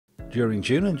During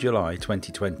June and July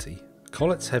 2020,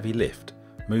 Collets Heavy Lift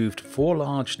moved 4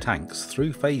 large tanks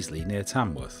through Fazeley near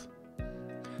Tamworth.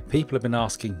 People have been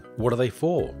asking, what are they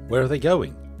for? Where are they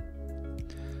going?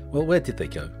 Well, where did they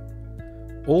go?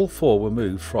 All 4 were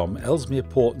moved from Ellesmere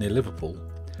Port near Liverpool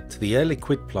to the Air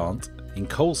Liquide plant in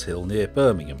Coleshill near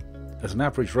Birmingham at an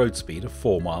average road speed of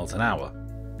 4 miles an hour.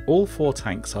 All 4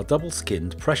 tanks are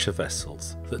double-skinned pressure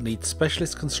vessels that need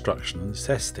specialist construction and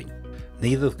testing.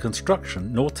 Neither the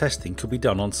construction nor testing could be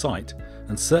done on site,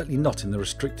 and certainly not in the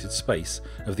restricted space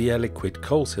of the Air Liquide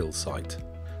Coleshill site.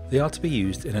 They are to be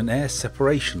used in an air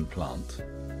separation plant.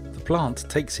 The plant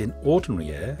takes in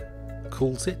ordinary air,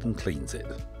 cools it and cleans it.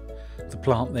 The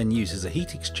plant then uses a heat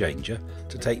exchanger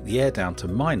to take the air down to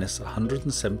minus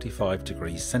 175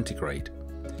 degrees centigrade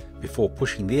before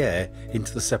pushing the air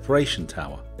into the separation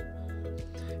tower.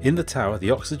 In the tower, the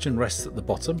oxygen rests at the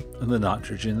bottom and the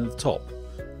nitrogen at the top,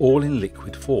 all in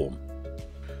liquid form.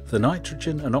 The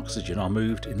nitrogen and oxygen are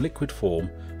moved in liquid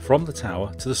form from the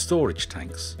tower to the storage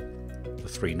tanks, the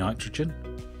 3 nitrogen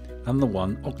and the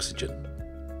 1 oxygen.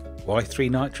 Why 3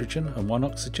 nitrogen and 1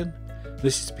 oxygen?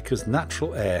 This is because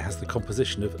natural air has the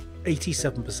composition of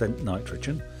 87%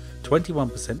 nitrogen,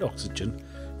 21% oxygen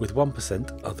with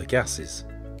 1% other gases.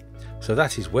 So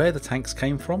that is where the tanks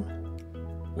came from,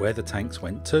 where the tanks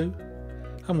went to,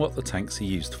 and what the tanks are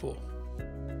used for.